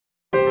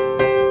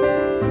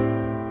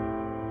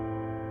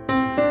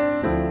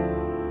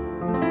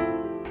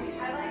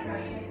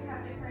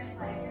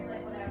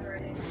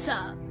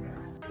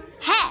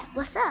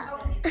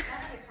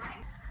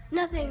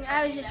Nothing.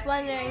 I was just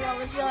wondering what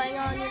was going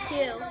on with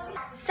you.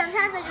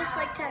 Sometimes I just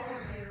like to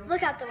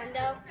look out the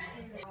window.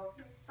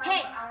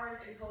 Hey,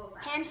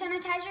 hand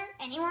sanitizer?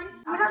 Anyone?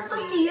 We're not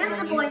supposed to use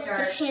the boys'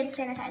 hand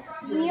sanitizer.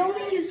 We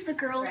only use the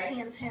girls'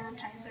 hand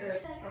sanitizer.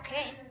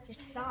 Okay,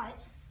 just a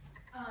thought.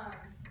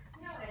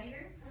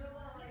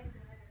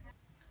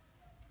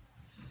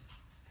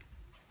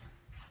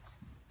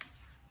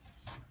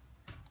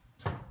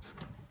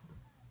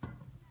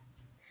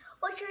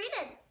 What you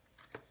reading?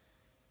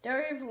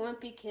 Diary of a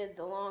Wimpy Kid,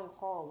 The Long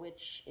Haul,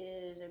 which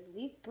is, I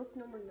believe, book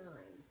number 9.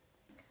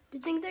 Do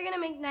you think they're gonna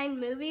make 9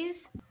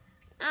 movies?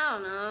 I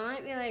don't know, it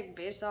might be like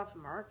based off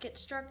market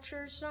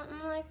structure or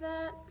something like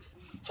that.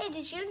 Hey,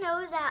 did you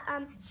know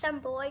that some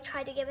boy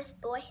tried to give his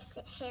boy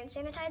hand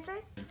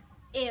sanitizer?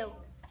 Ew.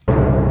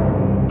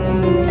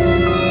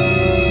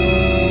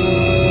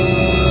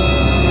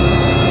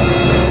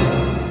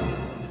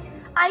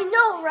 I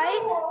know,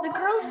 right? The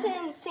girl's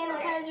hand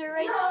sanitizer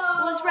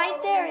was right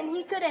there, and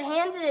he could have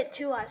handed it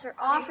to us or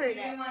offered it.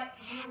 And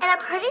I'm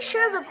pretty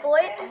sure the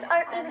boys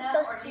aren't even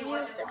supposed to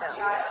use the girl's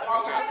hand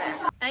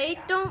sanitizer. I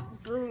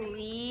don't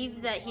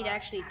believe that he'd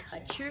actually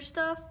touch your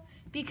stuff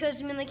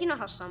because, I mean, like, you know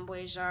how some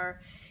boys are.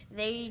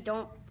 They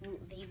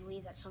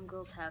believe that some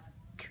girls have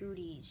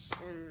cooties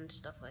and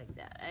stuff like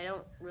that. I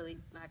don't really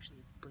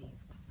actually believe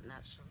in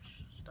that sort of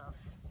stuff.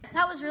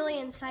 That was really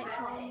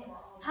insightful.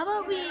 How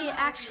about we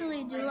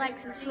actually do like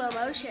some slow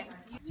motion?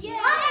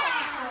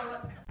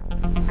 Yeah!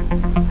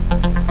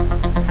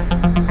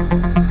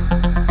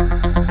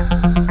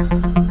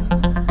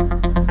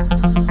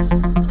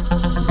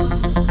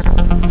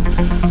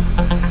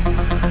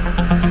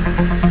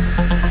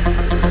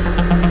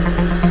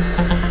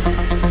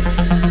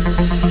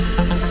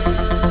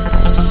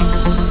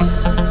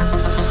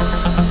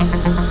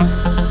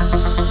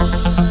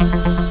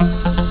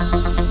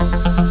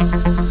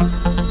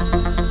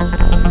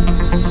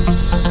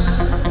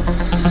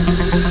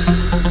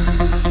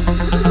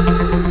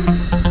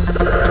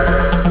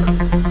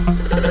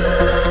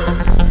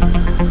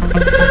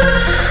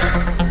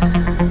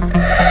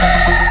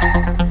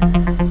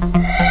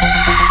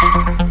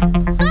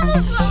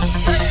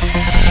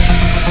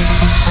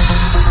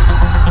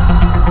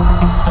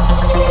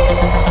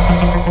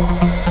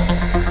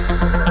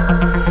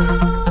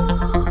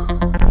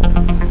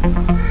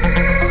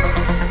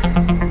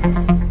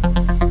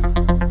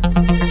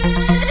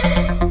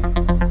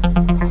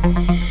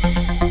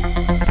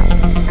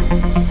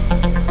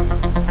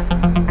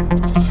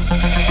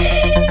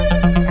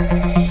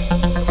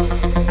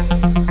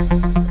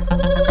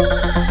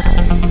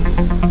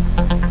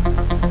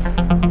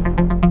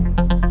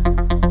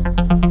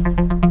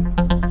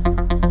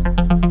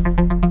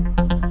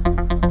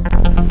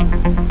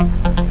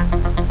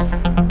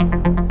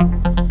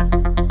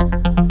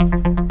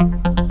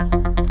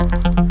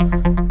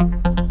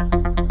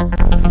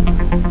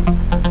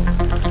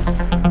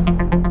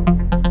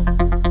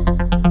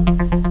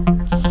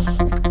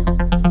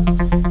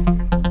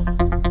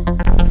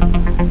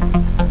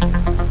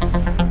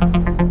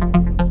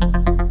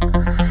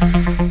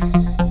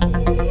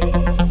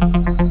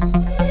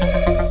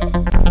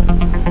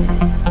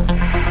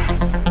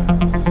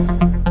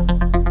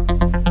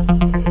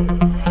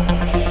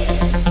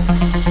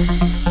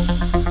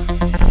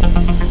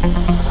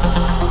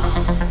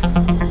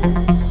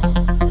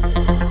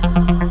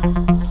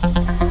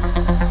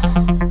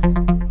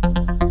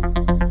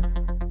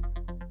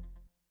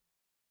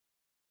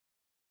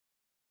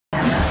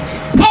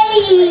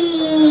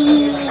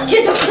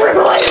 Get the frick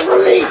away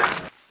from me!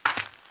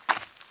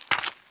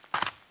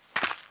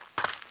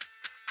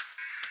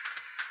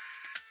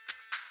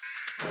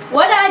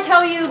 What did I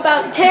tell you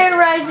about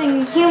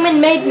terrorizing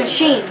human-made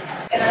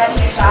machines?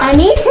 I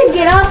need to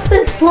get off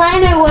this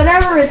planet,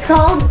 whatever it's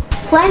called.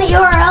 Planet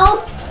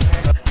URL.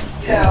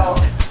 So,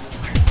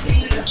 you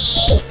need to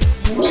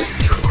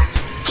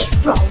get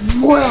the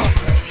world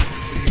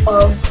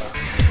of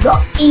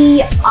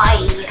the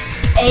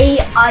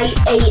AI.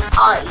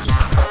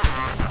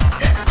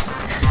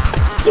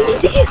 You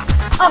need to get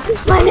off this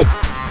planet.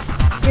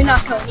 You're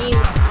not going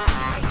anywhere.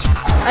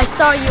 I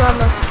saw you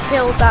almost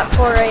kill that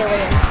poor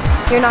alien.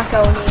 You're not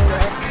going anywhere.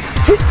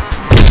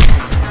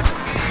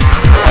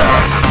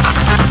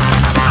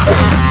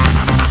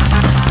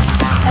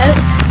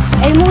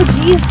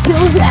 MOG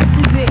skills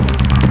activated.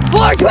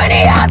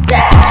 420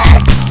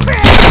 optics!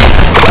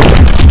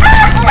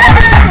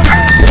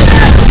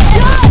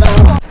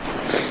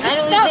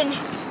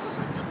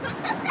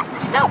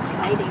 Stop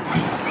fighting.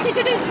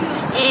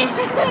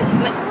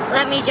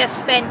 Let me just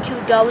spend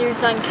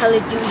 $2 on Call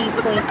of Duty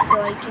points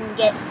so I can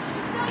get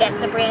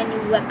the brand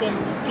new weapon,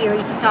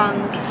 Fury Song.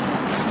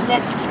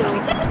 Let's go.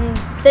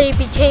 They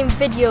became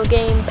video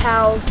game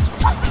pals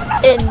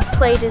and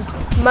played as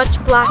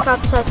much Black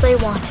Ops as they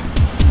wanted.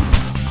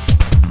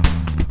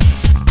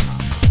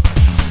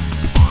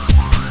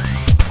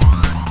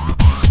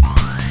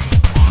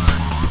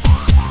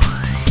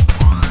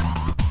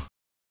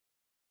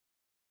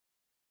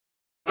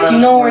 do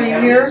you know why you're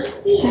here?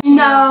 No.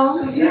 No.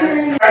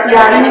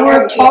 Yeah, you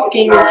were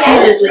talking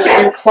repeatedly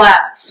in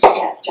class.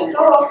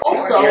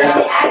 Also,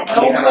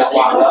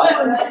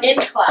 in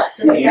class, it's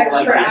an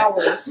extra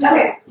hour.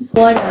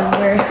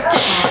 Whatever.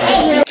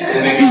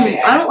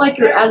 I don't like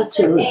your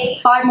attitude.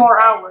 5 more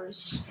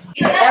hours.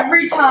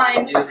 Every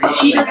time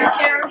she doesn't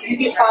care, you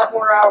get 5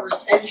 more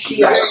hours, and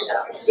she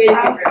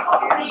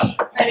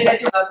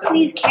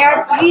Please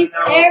care, please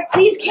care,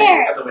 please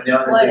care.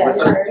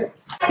 whatever.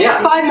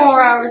 5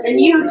 more hours,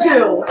 and you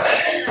too.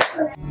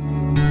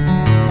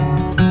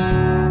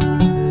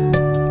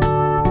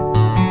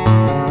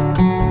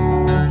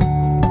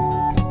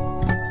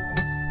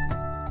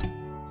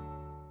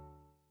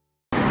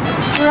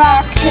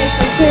 Rock,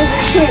 paper,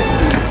 scissors, shoot.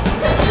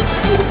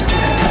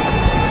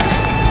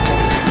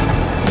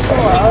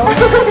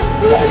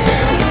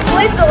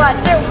 Sleeps a lot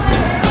too.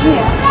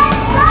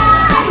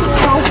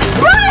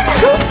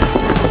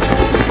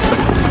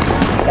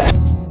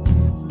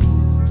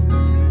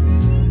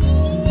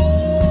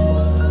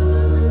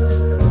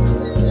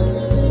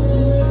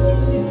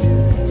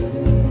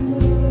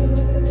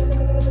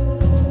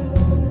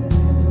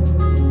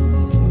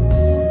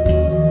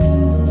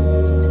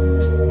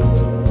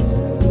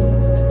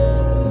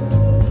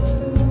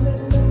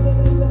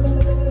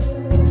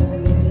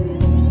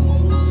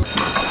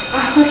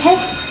 Okay.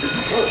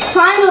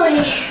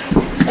 Finally.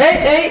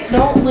 Hey,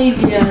 don't leave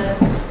yet.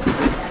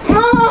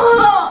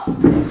 Oh.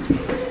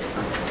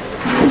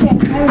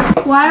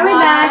 Why are we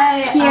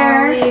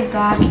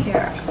back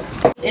here?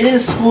 It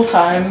is school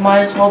time. Might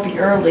as well be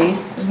early.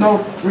 There's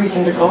no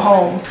reason to go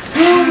home.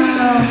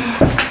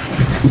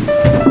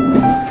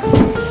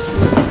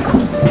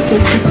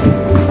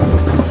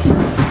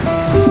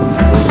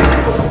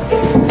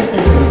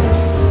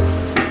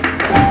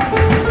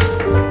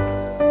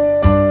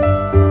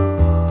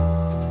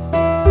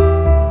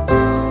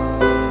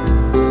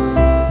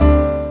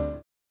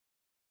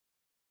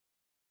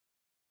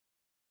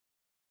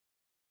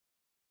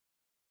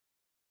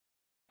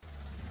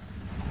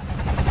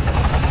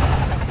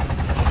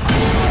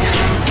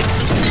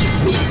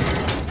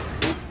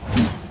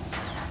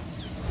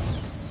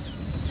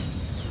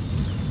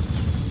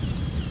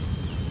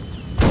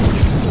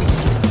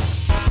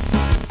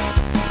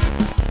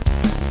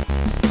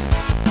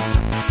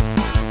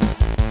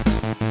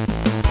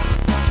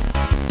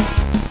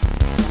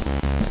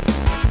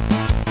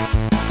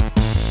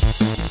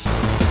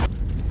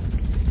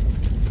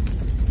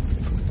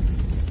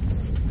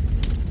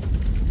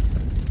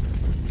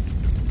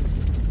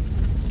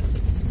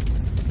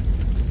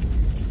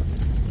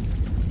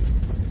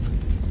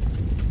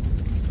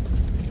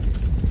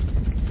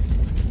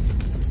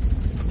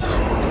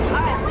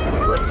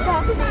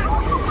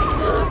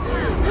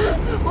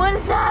 What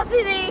is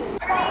happening?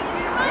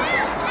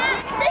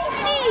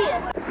 Safety!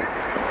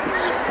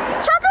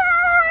 Shelter!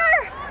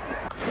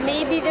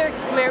 Maybe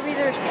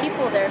there's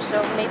people there,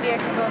 so maybe I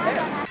can go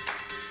there.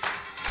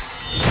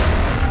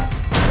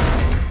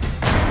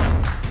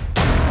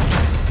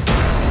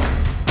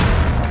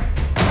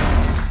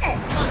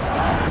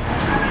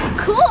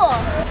 Cool!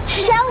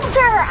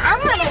 Shelter!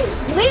 I'm gonna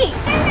sleep!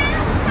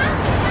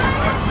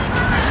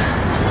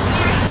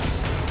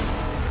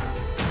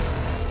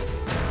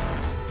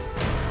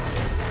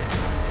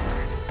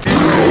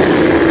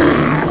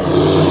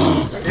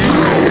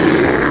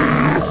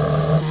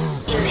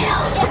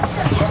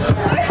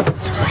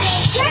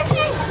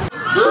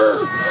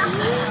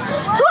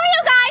 Who are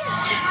you guys?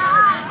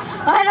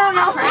 I don't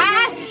know.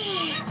 Crash?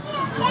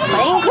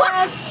 Plane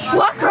crash?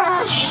 What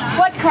crash?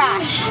 What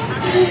crash?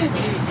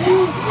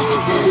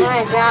 Oh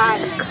my god.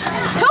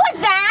 Who is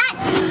that?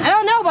 I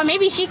don't know, but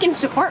maybe she can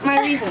support my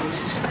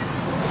reasons.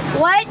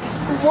 What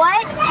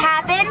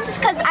happened?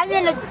 Because I'm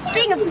in a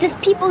thing of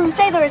just people who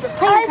say there was a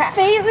plane crash. I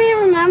vaguely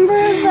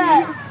remember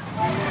that.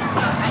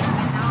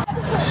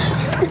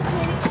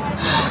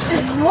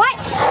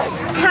 What?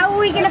 How are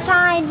we gonna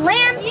find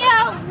land?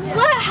 Yeah,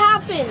 what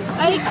happened?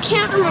 I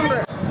can't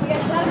remember.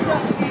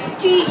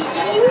 Do you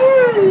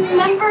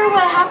remember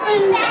what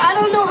happened? I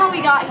don't know how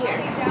we got here.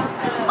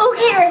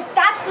 Okay,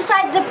 that's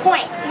beside the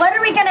point. What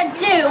are we gonna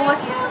do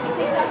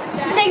to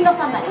signal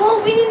somebody?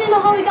 Well, we need to know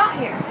how we got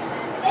here.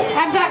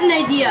 I've got an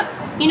idea.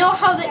 You know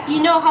how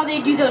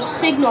they do those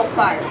signal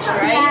fires,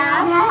 right?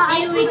 Yeah.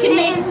 Maybe we can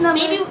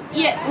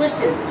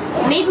listen.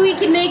 Maybe we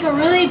can make a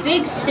really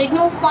big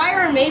signal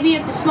fire, and maybe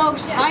if the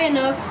smoke's high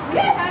enough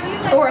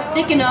or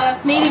thick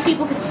enough, maybe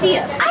people can see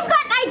us. I've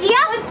got an idea.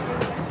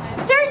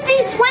 There's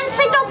these wind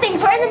signal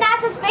things. We're in the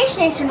NASA space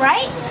station,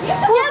 right?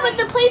 Yeah, but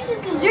the place is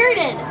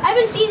deserted. I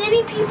haven't seen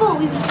any people.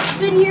 We've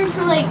been here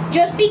for like...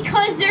 Just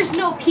because there's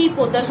no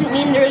people doesn't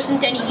mean there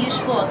isn't any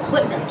useful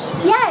equipment.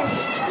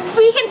 Yes.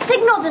 We can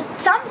signal to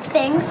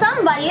something,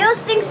 somebody.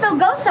 Those things still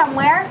go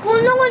somewhere.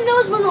 Well, no one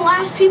knows when the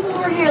last people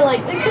were here. Like,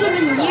 it could have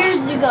been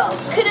years ago.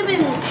 Could have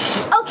been...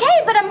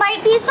 Okay, but it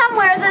might be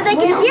somewhere that they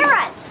can hear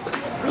us.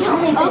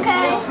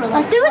 Okay,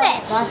 let's do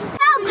this.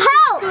 Help,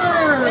 help!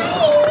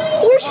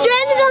 We're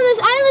stranded on this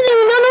island and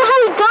we don't know how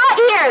we got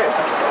here.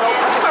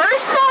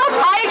 First off,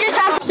 I just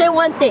have to say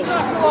one thing.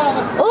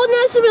 Old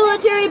NASA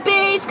military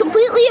base,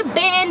 completely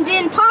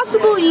abandoned,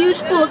 possible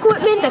useful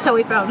equipment. That's how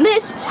we found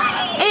this.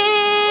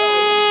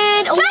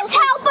 And just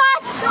help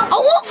us! A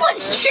wolf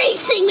was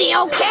chasing me,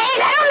 okay?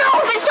 And I don't know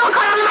if it's still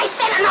caught on my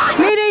scent or not.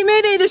 Mayday,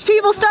 mayday, there's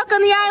people stuck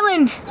on the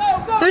island.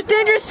 There's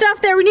dangerous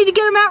stuff there. We need to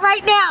get them out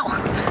right now.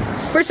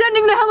 We're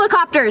sending the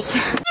helicopters.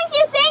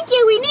 Thank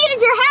you, we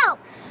needed your help.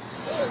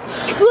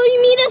 Will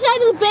you meet us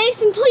out of the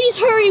base and please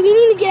hurry, we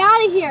need to get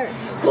out of here.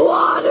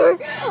 Water!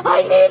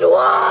 I need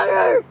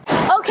water!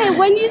 Okay,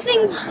 when do you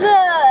think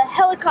the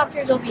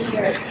helicopters will be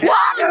here?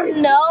 Water!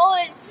 No,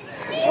 it's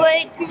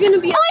like, you're gonna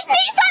be. Oh, I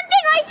see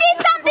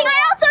something! I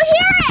also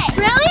hear it!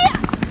 Really?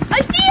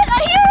 I see it, I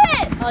hear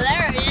it! Oh,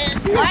 there it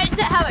is. Why does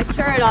it have a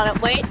turret on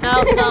it? Wait,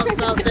 no.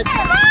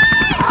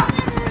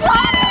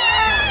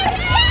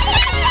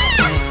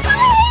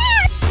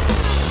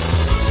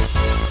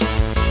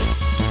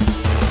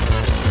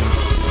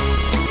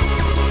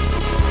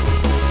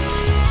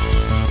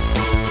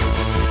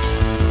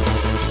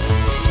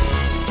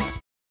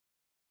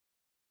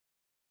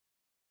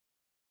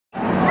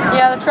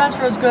 Yeah, the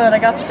transfer was good. I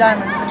got the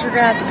diamonds, but you're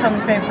gonna have to come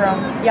and pay for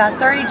them. Yeah,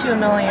 32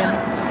 million.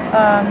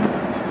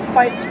 It's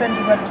quite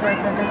expensive, but it's worth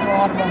it. There's a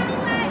lot of them.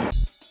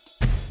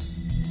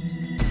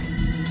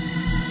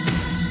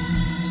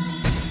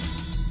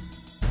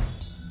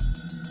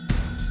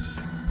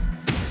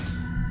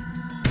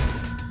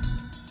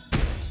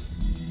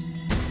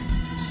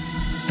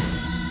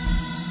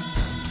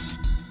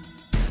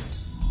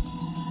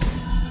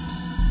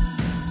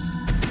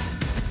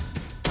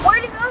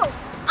 Where'd he go?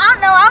 I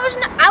don't know.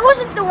 I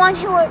wasn't the one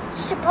who was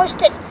supposed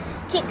to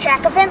keep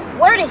track of him.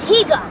 Where did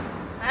he go?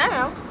 I don't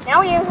know.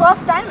 Now we have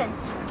lost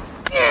diamonds.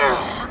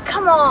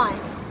 Come on.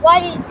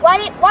 Why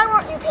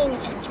weren't you paying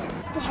attention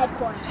to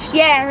headquarters?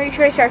 Yeah, and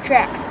retrace our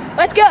tracks.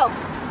 Let's go.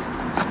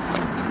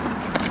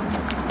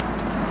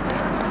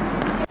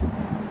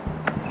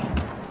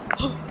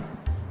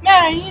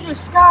 Man, I need a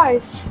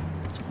disguise.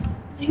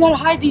 You gotta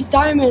hide these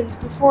diamonds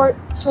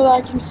so that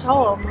I can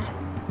sell them.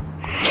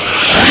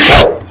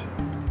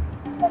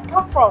 Where'd that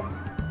come from?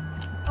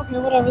 Okay,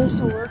 whatever,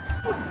 this will work.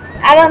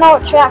 I don't know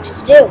what tracks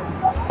to do.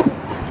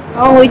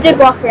 Oh, we did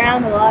walk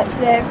around a lot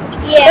today.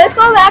 Yeah. Let's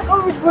go back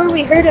over to where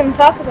we heard him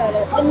talk about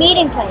it. The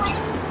meeting place.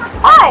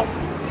 Hi.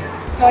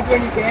 Can I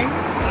join your gang?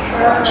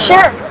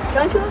 Sure.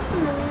 Don't you look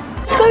familiar?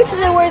 Let's go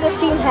to where the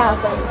scene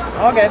happened.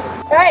 Okay.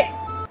 Hey!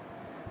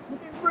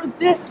 Looking for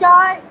this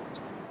guy?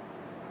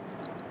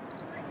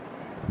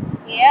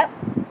 Yep.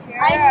 Sure.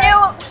 I knew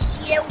it was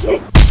you.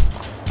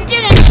 You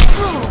didn't.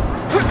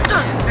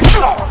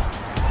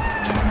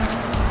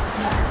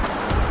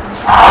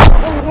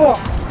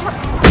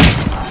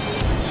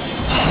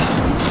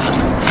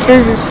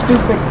 Here's your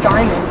stupid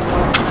diamond.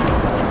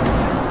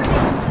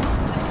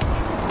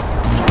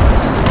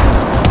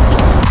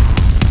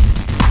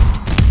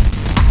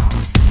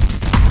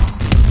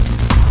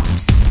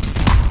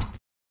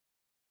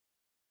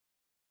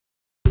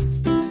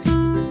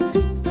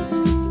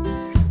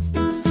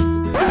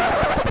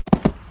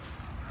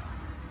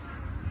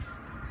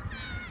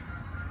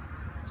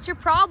 What's your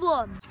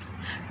problem?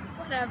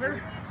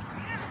 Whatever.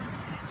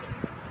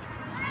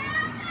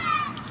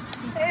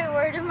 Hey,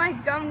 where did my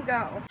gum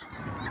go?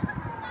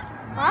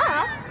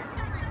 Huh?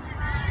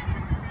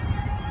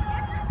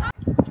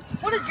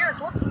 What a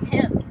jerk. What's with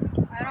him?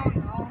 I don't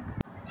know.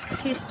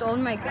 He stole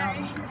my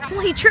gum. Well,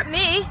 he tripped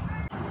me.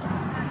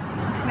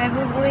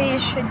 Maybe we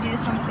should do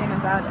something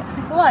about it.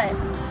 What?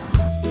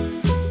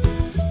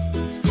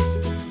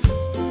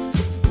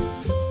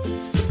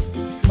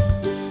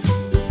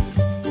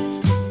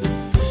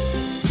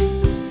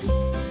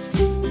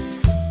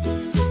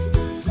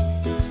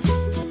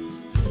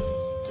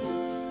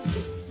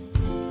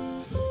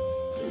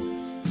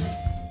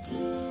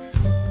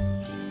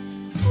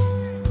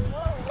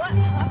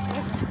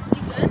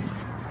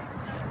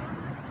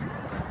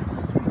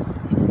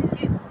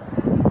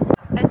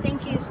 I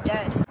think he's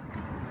dead.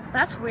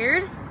 That's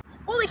weird.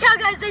 Holy cow,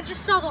 guys, I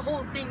just saw the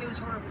whole thing. It was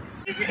horrible.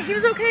 He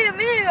was okay a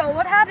minute ago.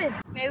 What happened?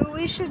 Maybe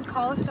we should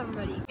call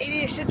somebody. Maybe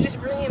you should just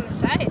bring him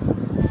aside.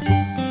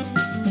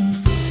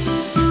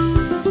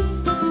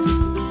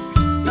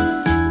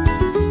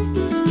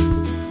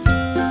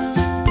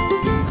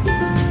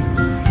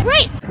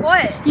 Wait!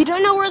 What? You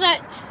don't know where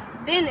that's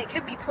been. It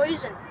could be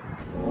poison.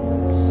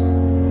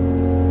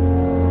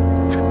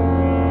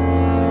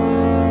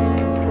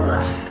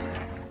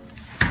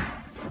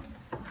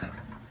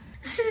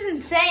 This is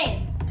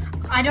insane.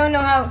 I don't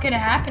know how it could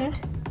have happened.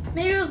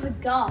 Maybe it was the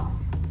gum.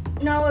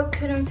 No, it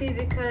couldn't be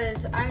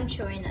because I'm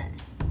chewing it.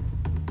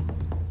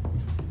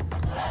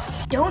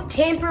 Don't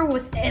tamper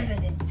with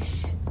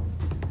evidence.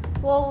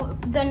 Well,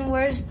 then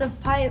where's the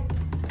pipe?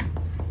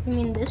 You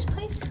mean this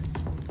pipe?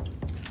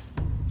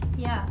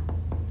 Yeah,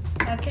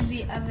 that could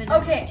be evidence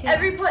Okay, too.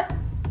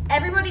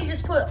 everybody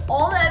just put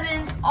all the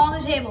evidence on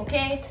the table,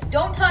 okay?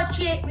 Don't touch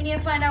it. We need to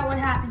find out what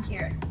happened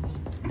here.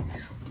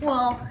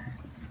 Well,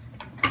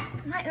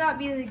 it might not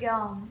be the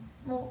gum.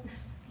 Well,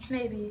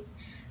 maybe.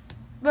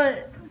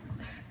 But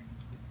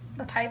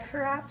the pipe,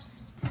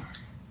 perhaps?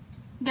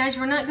 Guys,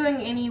 we're not going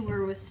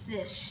anywhere with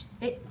this.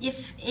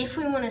 If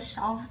we want to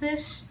solve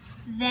this,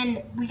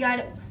 then we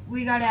gotta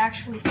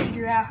actually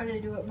figure out how to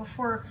do it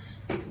before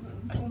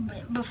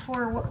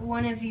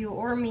one of you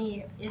or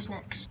me is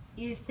next.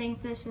 You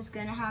think this is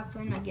gonna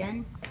happen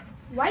again?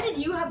 Why did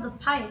you have the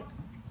pipe?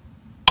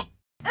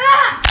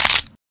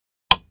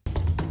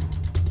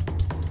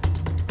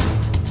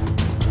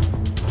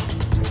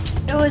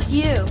 It was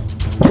you.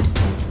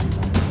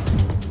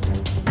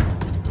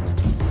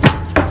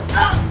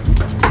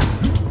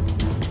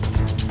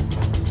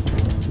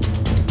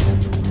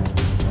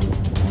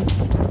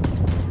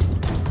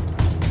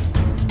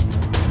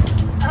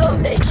 Oh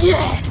my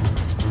god!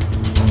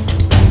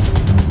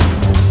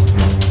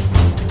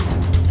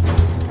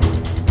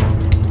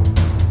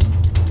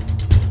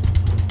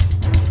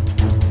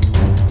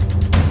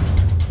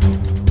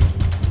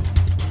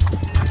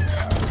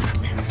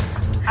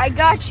 I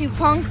got you,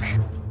 punk.